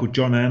coach, a guy called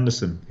John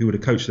Anderson, who would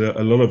have coached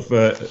a lot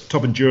of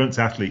top endurance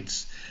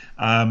athletes,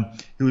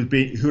 who would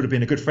have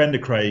been a good friend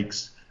of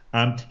Craig's.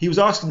 He was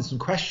asking some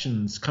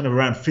questions kind of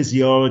around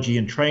physiology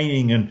and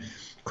training, and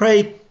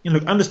Craig,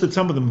 understood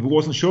some of them, but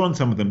wasn't sure on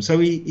some of them. So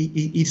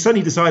he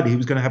suddenly decided he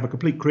was going to have a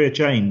complete career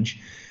change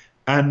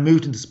and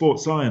moved into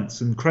sports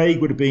science. And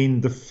Craig would have been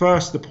the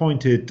first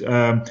appointed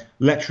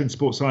lecturer in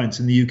sports science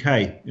in the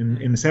UK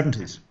in the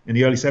 70s, in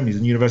the early 70s, in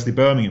the University of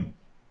Birmingham.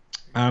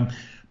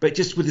 But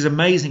just with his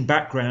amazing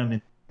background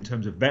in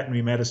terms of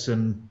veterinary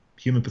medicine,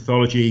 human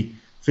pathology,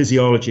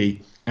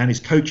 physiology, and his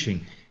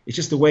coaching, it's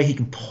just the way he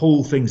can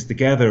pull things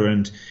together.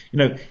 And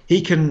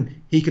he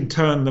can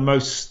turn the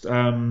most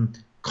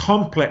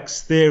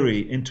complex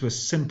theory into a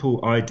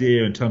simple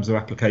idea in terms of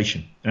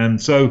application.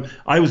 And so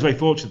I was very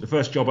fortunate. The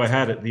first job I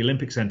had at the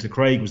Olympic Centre,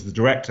 Craig was the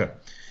director,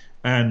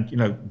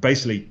 and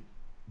basically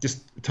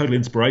just total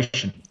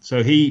inspiration.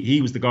 So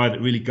he was the guy that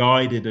really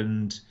guided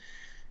and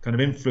kind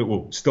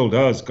of still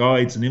does,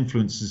 guides and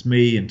influences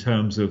me in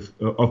terms of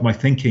my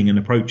thinking and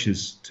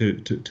approaches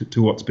to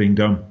what's being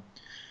done.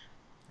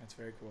 That's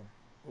very cool.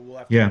 Well, we'll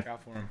have to look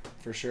out for him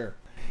for sure.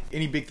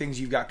 Any big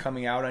things you've got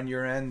coming out on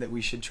your end that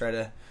we should try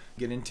to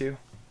get into?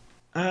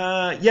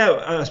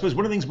 I suppose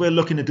one of the things we're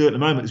looking to do at the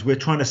moment is we're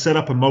trying to set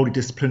up a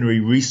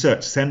multidisciplinary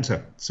research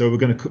centre. So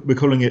we're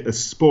calling it a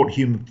Sport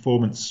Human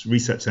Performance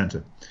Research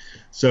Centre.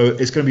 So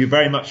it's going to be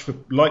very much for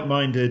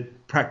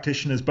like-minded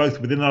practitioners, both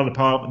within our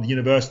department, the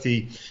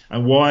university,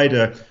 and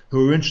wider,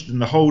 who are interested in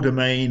the whole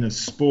domain of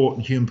sport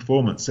and human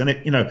performance. And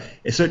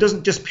so it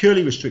doesn't just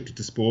purely restrict it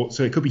to sport.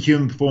 So it could be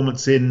human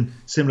performance in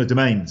similar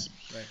domains.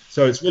 Right.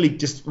 So it's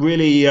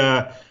really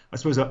I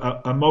suppose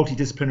a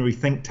multidisciplinary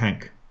think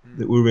tank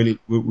that we're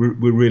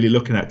really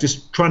looking at,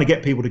 just trying to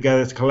get people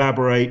together to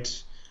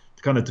collaborate,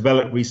 to kind of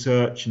develop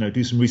research,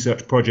 do some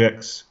research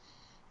projects.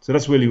 So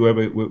that's really where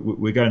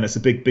we're going. That's a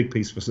big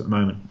piece for us at the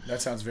moment.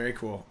 That sounds very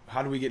cool.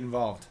 How do we get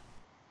involved?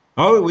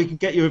 Oh, we can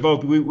get you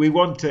involved. We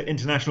want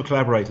international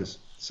collaborators.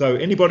 So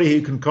anybody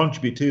who can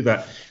contribute to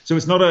that. So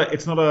it's not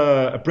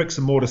a bricks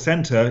and mortar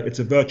centre. It's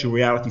a virtual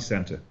reality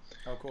centre.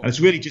 Oh, cool. And it's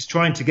really just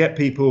trying to get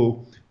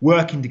people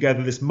working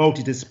together, this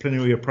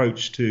multidisciplinary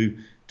approach to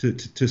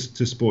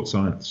sports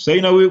science. So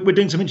we're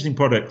doing some interesting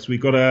projects.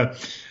 We've got a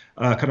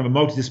kind of a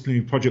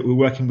multidisciplinary project. We're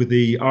working with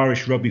the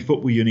Irish Rugby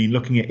Football Union,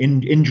 looking at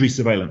injury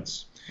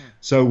surveillance.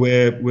 So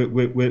we're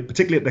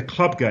particularly at the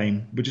club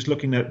game. We're just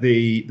looking at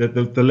the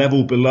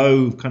level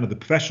below kind of the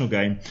professional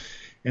game,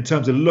 in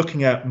terms of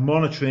looking at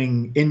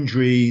monitoring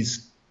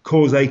injuries,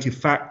 causative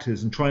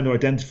factors, and trying to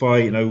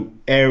identify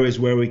areas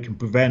where we can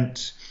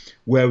prevent,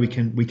 where we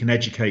can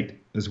educate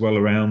as well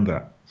around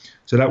that.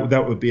 So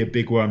that would be a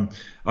big one.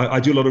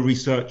 I do a lot of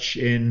research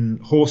in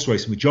horse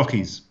racing with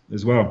jockeys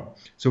as well.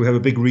 So we have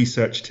a big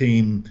research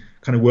team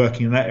kind of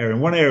working in that area.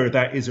 And one area of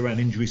that is around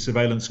injury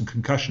surveillance and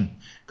concussion,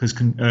 because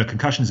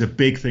concussion is a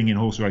big thing in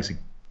horse racing.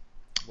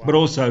 Wow. But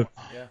also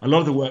a lot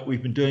of the work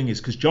we've been doing is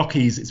because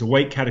jockeys, it's a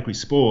weight category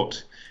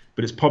sport,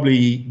 but it's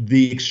probably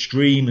the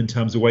extreme in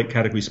terms of weight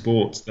category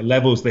sports. The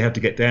levels they have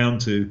to get down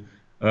to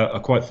are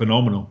quite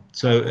phenomenal.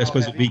 So I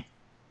suppose it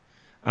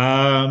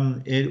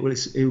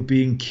would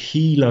be in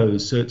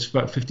kilos, so it's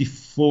about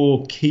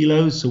 54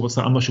 kilos. So what's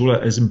that? I'm not sure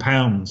what that is in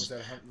pounds. Was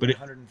that but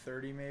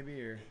 130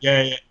 maybe, or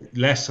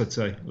less. I'd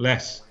say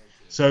less.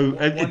 So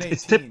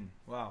it's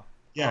wow.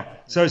 Yeah.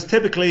 So it's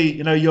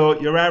typically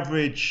your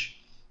average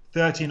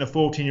 13 or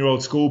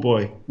 14-year-old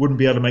schoolboy wouldn't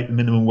be able to make the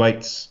minimum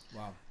weights.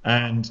 Wow.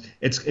 And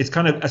it's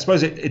kind of, I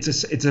suppose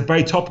it's a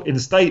very top in the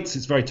States.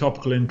 It's very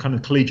topical in kind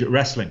of collegiate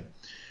wrestling.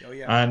 Oh,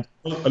 yeah. And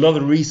a lot of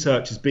the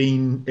research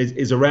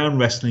is around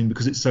wrestling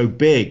because it's so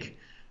big.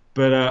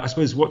 But I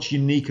suppose what's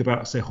unique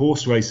about, say,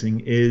 horse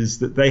racing is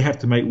that they have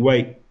to make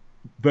weight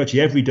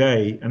virtually every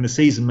day, and the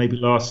season maybe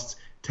lasts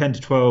 10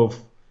 to 12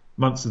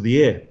 months of the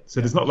year. So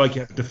there's not like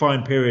you have a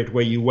defined period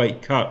where you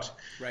weight cut.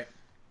 Right.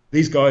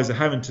 These guys are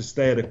having to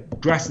stay at a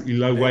drastically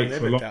low weight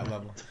for a long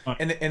level.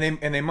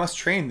 And they must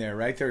train there,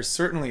 right? There's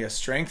certainly a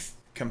strength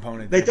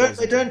component. They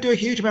don't do a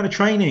huge amount of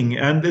training,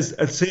 and there's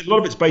a lot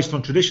of it's based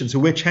on tradition. So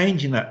we're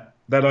changing that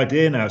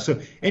idea now.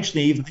 So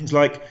interestingly, even things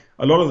like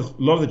a lot of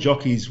the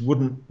jockeys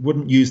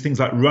wouldn't use things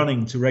like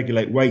running to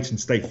regulate weight and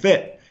stay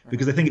fit,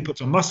 because they think it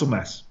puts on muscle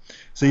mass.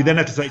 So you then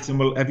have to say to them,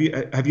 well, have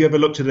you ever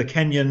looked at a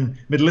Kenyan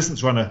middle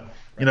distance runner?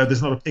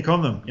 There's not a pick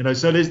on them.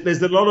 So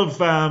there's a lot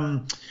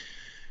of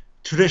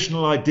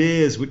traditional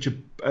ideas which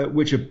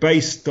are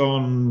based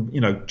on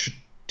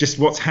just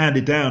what's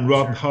handed down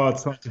rather than hard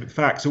scientific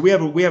facts. So we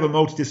have a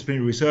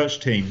multidisciplinary research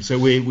team. So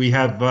we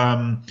have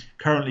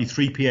currently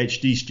 3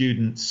 PhD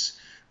students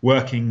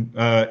working,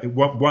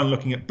 one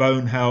looking at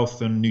bone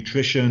health and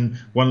nutrition,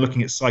 one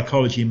looking at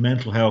psychology and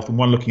mental health, and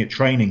one looking at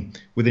training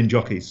within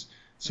jockeys.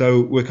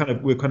 So we're kind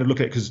of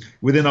looking at, because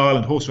within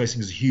Ireland, horse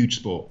racing is a huge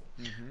sport.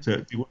 Mm-hmm.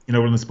 So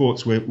one of the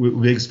sports we're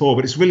biggest for,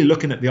 but it's really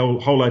looking at the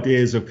whole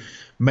ideas of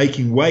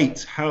making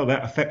weight, how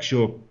that affects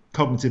your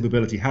cognitive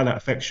ability, how that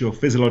affects your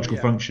physiological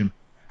function,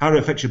 how it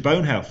affects your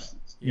bone health.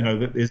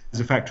 That is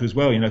a factor as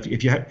well.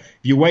 If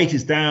your weight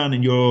is down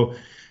and your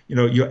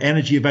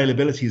energy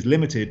availability is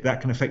limited,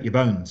 that can affect your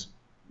bones.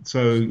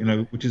 So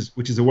which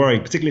is a worry,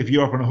 particularly if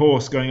you're up on a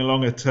horse going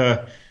along at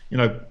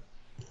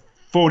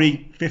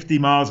 40, 50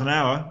 miles an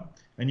hour,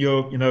 and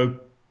you're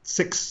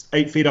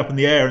 6-8 feet up in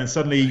the air, and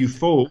suddenly you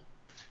fall.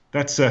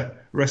 That's a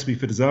recipe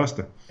for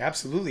disaster.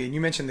 Absolutely. And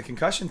you mentioned the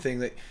concussion thing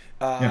that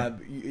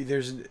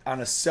there's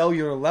on a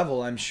cellular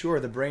level, I'm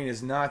sure the brain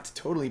is not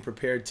totally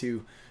prepared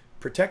to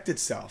protect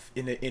itself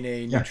in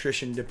a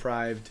nutrition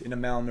deprived, in a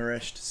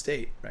malnourished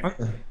state, right?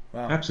 Okay.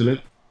 Wow.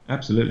 Absolutely.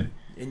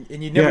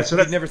 And you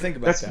never think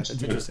about that.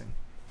 That's interesting.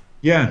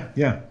 Yeah.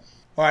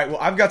 All right. Well,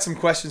 I've got some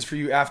questions for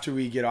you after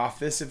we get off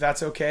this, if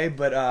that's okay.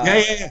 But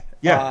Alex,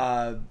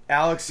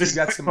 you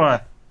got some.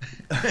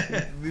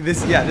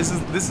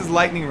 This is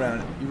lightning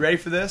round. You ready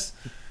for this?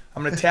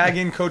 I'm gonna tag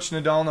in Coach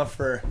Nadolna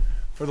for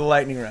the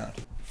lightning round.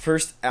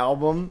 First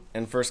album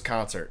and first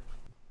concert.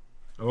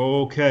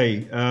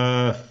 Okay.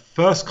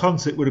 First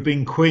concert would have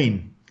been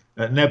Queen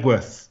at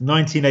Nebworth,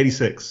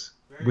 1986,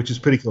 which is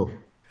pretty cool.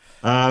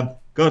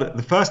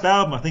 The first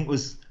album I think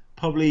was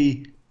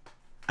probably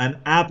an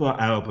ABBA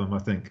album. I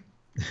think.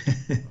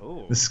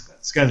 Oh, the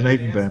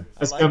Scandinavian band.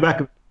 Let's go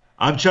back.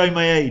 I'm showing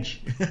my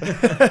age.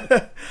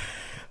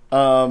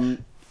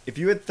 If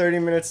you had 30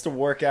 minutes to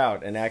work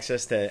out and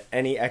access to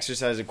any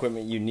exercise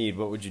equipment you need,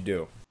 what would you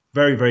do?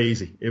 Very, very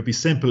easy. It would be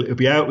simple. It would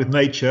be out with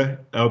nature.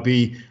 I'll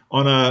be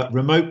on a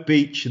remote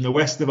beach in the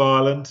west of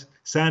Ireland,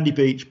 sandy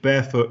beach,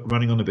 barefoot,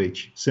 running on the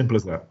beach. Simple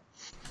as that.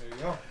 There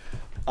you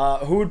go.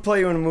 Who would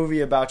play you in a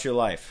movie about your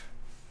life?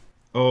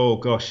 Oh,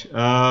 gosh.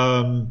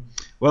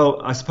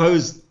 Well, I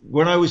suppose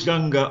when I was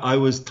younger, I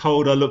was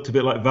told I looked a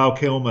bit like Val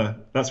Kilmer.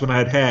 That's when I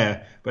had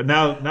hair. But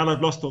now that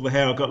I've lost all the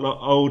hair, I've got a lot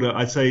older,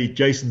 I'd say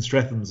Jason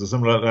Strathams or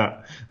something like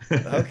that.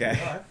 Okay.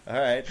 All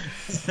right.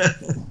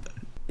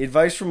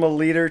 Advice from a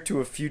leader to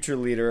a future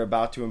leader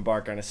about to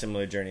embark on a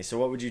similar journey. So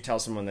what would you tell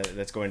someone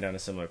that's going down a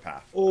similar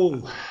path?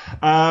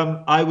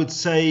 I would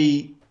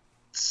say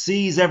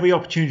seize every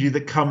opportunity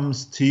that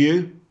comes to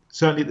you,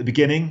 certainly at the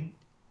beginning.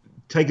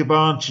 Take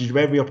advantage of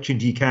every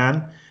opportunity you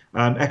can,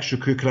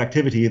 extracurricular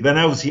activity. Then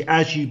obviously,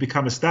 as you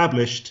become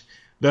established,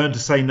 learn to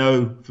say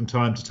no from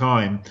time to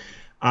time.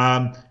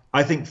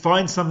 I think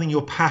find something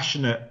you're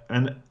passionate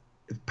in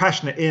and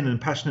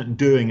passionate in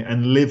doing,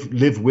 and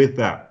live with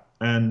that.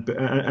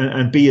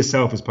 And be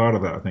yourself as part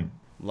of that, I think.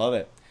 Love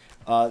it.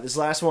 This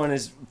last one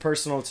is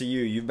personal to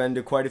you. You've been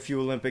to quite a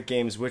few Olympic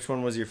Games. Which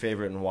one was your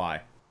favorite and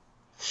why?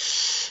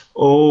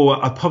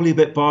 I'm probably a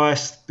bit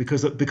biased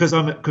because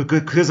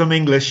I'm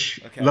English.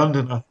 Okay.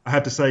 London, I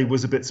had to say,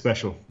 was a bit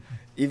special.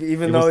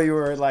 Even though you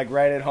were like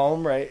right at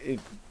home, right?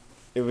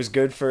 It was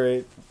good for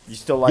it. You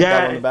still like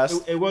that one the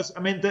best? It was. I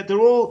mean, they're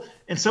all,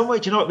 in some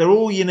ways, they're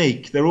all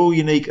unique. They're all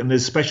unique, and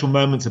there's special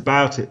moments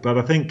about it. But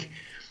I think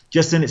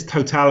just in its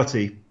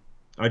totality,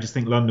 I just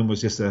think London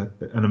was just an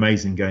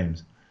amazing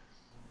games.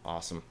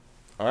 Awesome.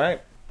 All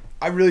right.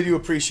 I really do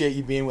appreciate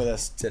you being with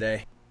us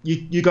today.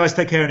 You guys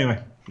take care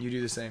anyway. You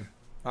do the same.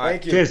 All right.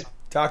 Thank you. Cheers.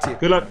 Talk to you.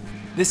 Good luck.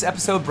 This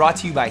episode brought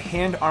to you by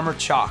Hand Armor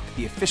Chalk,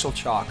 the official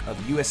chalk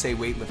of USA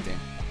Weightlifting.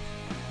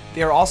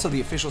 They are also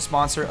the official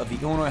sponsor of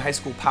the Illinois High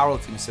School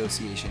Powerlifting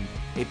Association,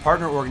 a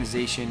partner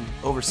organization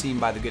overseen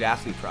by the Good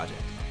Athlete Project.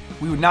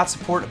 We would not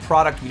support a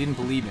product we didn't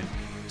believe in.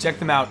 Check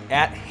them out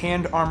at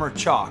Hand Armor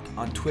Chalk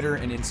on Twitter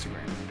and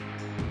Instagram.